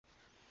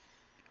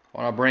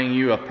I want to bring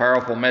you a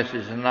powerful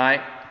message tonight,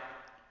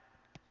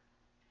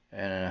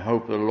 and I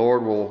hope the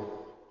Lord will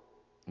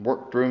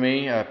work through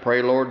me. I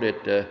pray, Lord,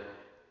 that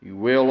you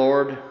will,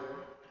 Lord,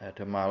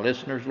 to my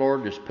listeners,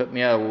 Lord, just put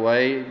me out of the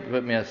way,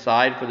 put me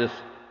aside for this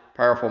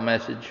powerful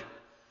message.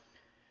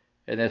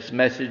 And this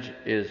message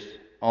is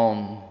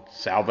on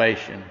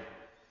salvation.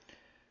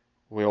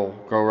 We'll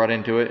go right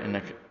into it in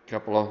a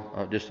couple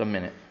of just a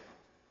minute.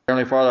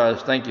 Heavenly Father, I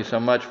just thank you so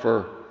much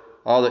for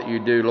all that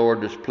you do,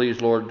 Lord. Just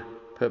please, Lord,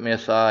 put me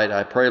aside.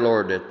 I pray,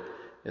 Lord, that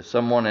if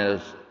someone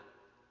is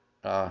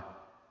wanting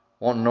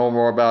to know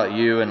more about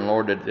you, and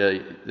Lord, that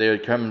they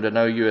would come to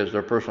know you as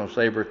their personal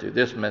Savior through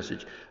this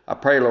message. I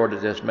pray, Lord,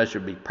 that this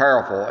message be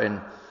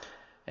powerful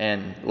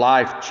and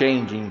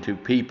life-changing to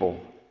people.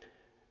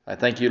 I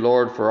thank you,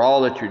 Lord, for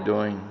all that you're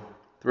doing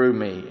through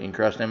me. In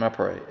Christ's name I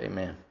pray.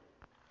 Amen.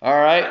 All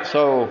right,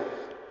 so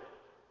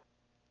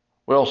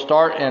we'll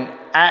start in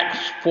Acts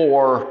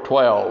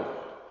 4:12.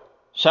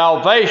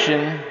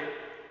 Salvation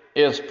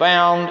is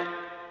found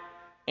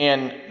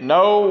in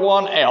no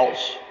one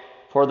else,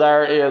 for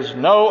there is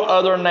no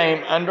other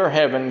name under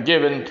heaven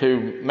given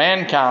to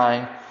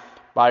mankind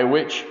by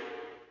which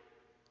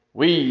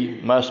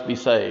we must be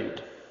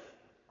saved.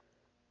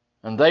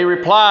 And they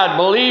replied,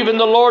 believe in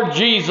the Lord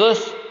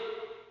Jesus,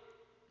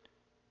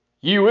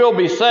 you will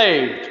be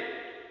saved,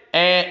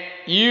 and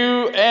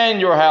you and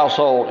your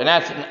household. And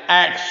that's in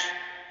Acts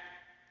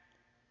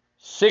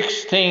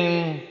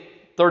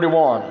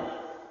 16:31.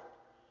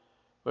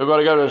 We're going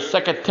to go to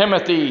 2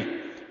 Timothy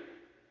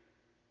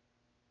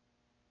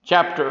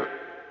chapter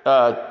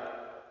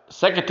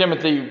 2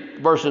 Timothy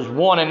verses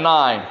 1 and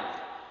 9.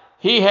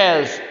 He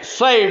has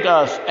saved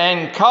us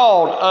and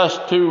called us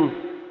to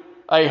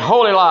a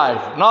holy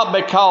life, not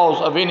because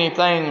of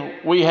anything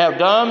we have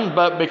done,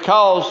 but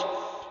because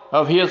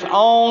of his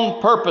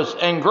own purpose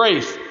and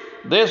grace.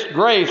 This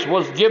grace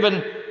was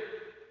given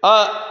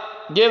us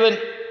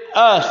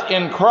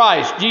in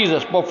Christ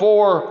Jesus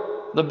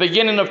before the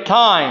beginning of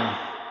time.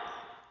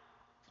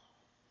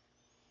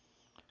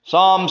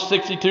 Psalm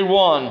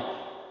 62:1.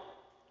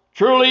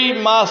 Truly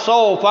my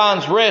soul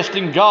finds rest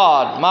in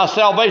God. My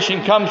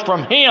salvation comes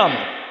from him.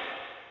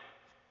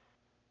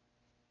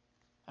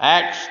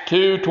 Acts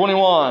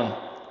 2:21.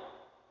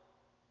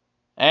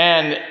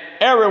 And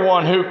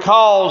everyone who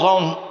calls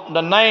on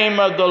the name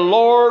of the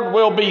Lord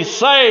will be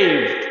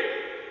saved.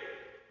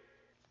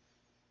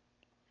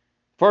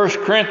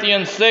 1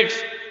 Corinthians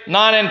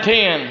 6:9 and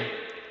 10.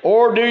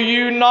 Or do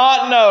you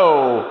not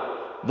know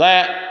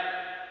that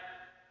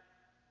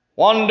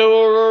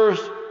wanderers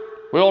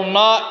will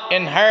not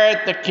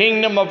inherit the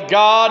kingdom of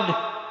God?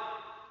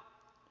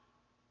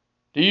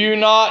 Do you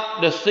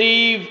not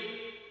deceive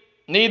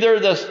neither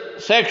the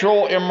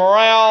sexual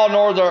immoral,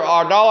 nor the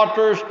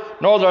idolaters,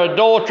 nor the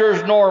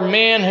adulterers, nor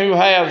men who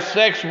have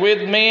sex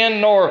with men,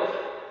 nor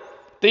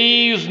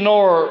thieves,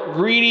 nor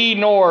greedy,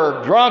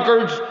 nor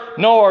drunkards,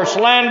 nor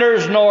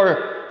slanderers,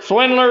 nor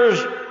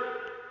swindlers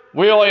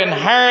will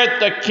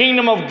inherit the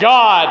kingdom of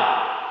God?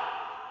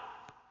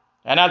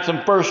 And that's in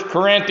 1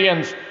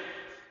 Corinthians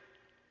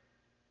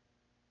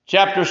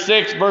chapter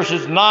 6,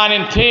 verses 9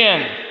 and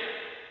 10.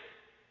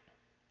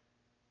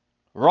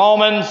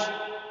 Romans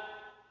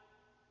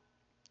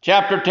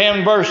chapter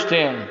 10, verse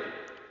 10.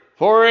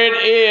 For it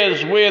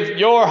is with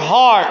your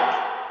heart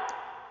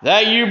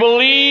that you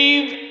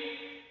believe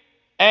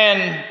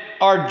and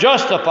are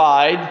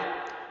justified,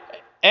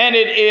 and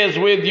it is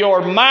with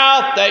your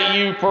mouth that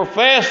you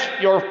profess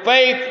your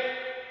faith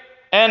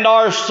and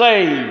are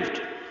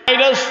saved.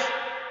 Titus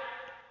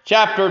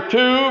chapter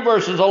 2,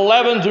 verses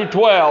 11 through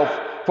 12.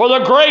 For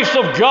the grace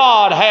of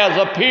God has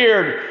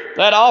appeared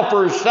that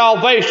offers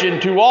salvation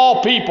to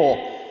all people.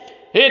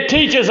 It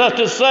teaches us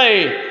to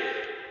say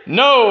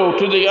no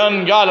to the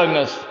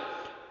ungodliness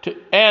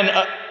and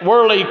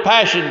worldly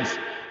passions,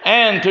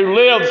 and to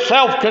live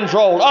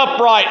self-controlled,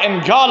 upright,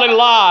 and godly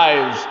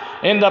lives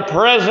in the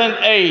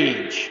present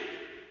age.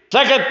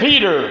 2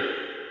 Peter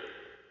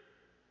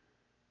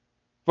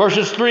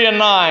verses 3 and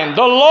 9.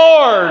 The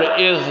Lord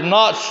is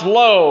not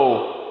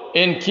slow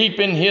in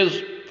keeping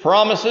his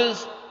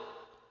promises,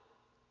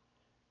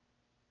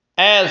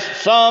 as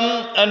some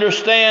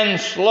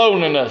understand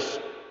slowness.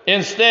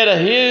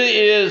 Instead, he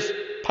is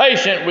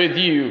patient with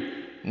you,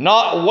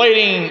 not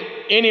waiting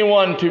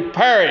anyone to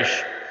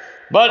perish,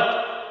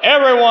 but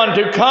everyone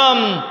to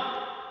come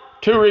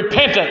to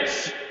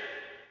repentance.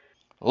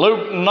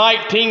 Luke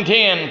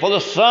 19:10. For the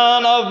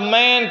Son of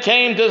Man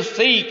came to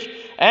seek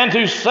and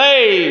to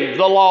save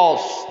the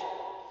lost.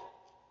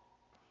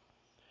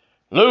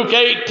 Luke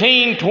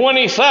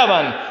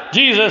 18:27.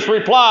 Jesus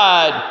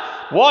replied,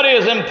 what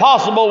is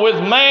impossible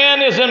with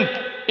man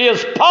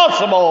is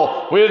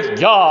possible with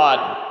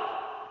God.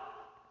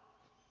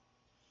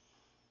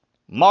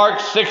 Mark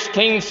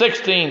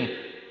 16:16.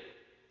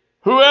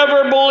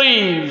 Whoever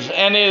believes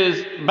and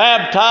is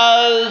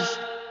baptized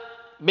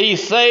be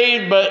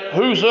saved, but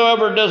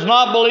whosoever does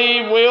not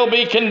believe will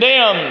be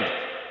condemned.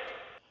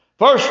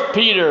 1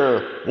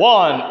 Peter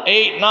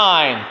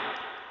 1:8-9.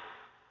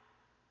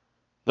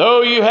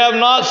 Though you have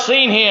not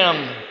seen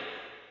him,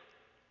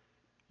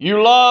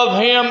 You love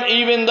him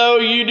even though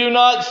you do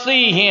not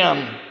see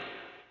him.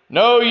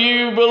 No,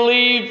 you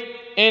believe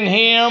in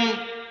him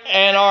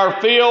and are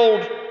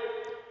filled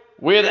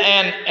with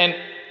an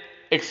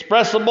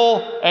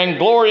inexpressible and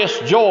glorious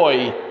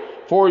joy,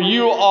 for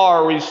you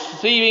are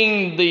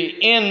receiving the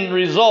end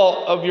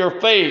result of your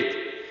faith,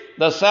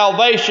 the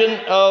salvation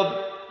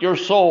of your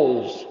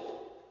souls.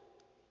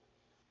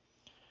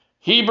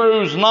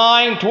 Hebrews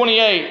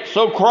 9:28.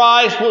 So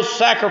Christ was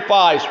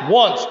sacrificed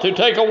once to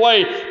take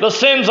away the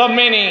sins of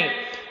many,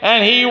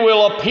 and he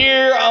will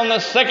appear on the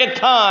second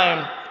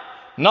time,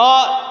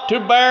 not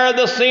to bear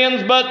the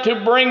sins, but to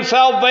bring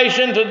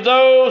salvation to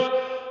those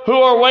who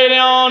are waiting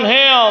on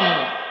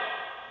him.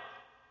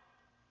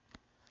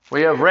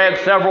 We have read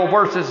several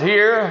verses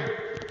here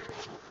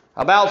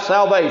about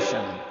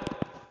salvation.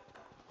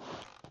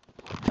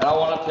 And I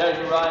want to tell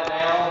you right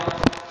now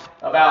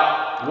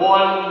about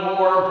one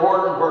more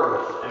important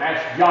verse, and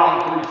that's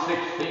John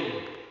 3:16.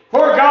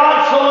 For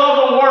God so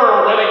loved the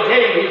world that he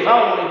gave his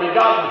only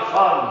begotten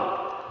Son,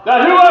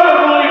 that whoever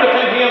believeth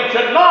in him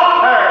should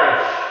not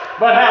perish,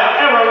 but have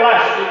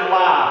everlasting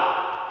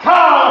life.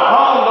 Call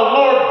upon the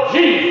Lord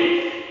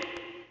Jesus,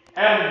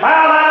 and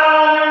bow down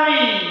on your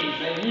knees,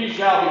 and ye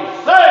shall be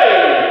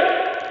saved.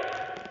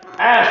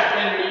 Ask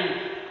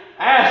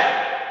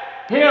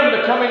him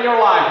to come in your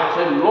life and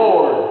say,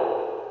 Lord,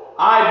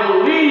 I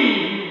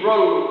believe you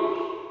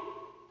rose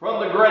from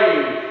the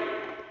grave,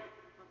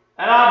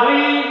 and I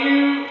believe you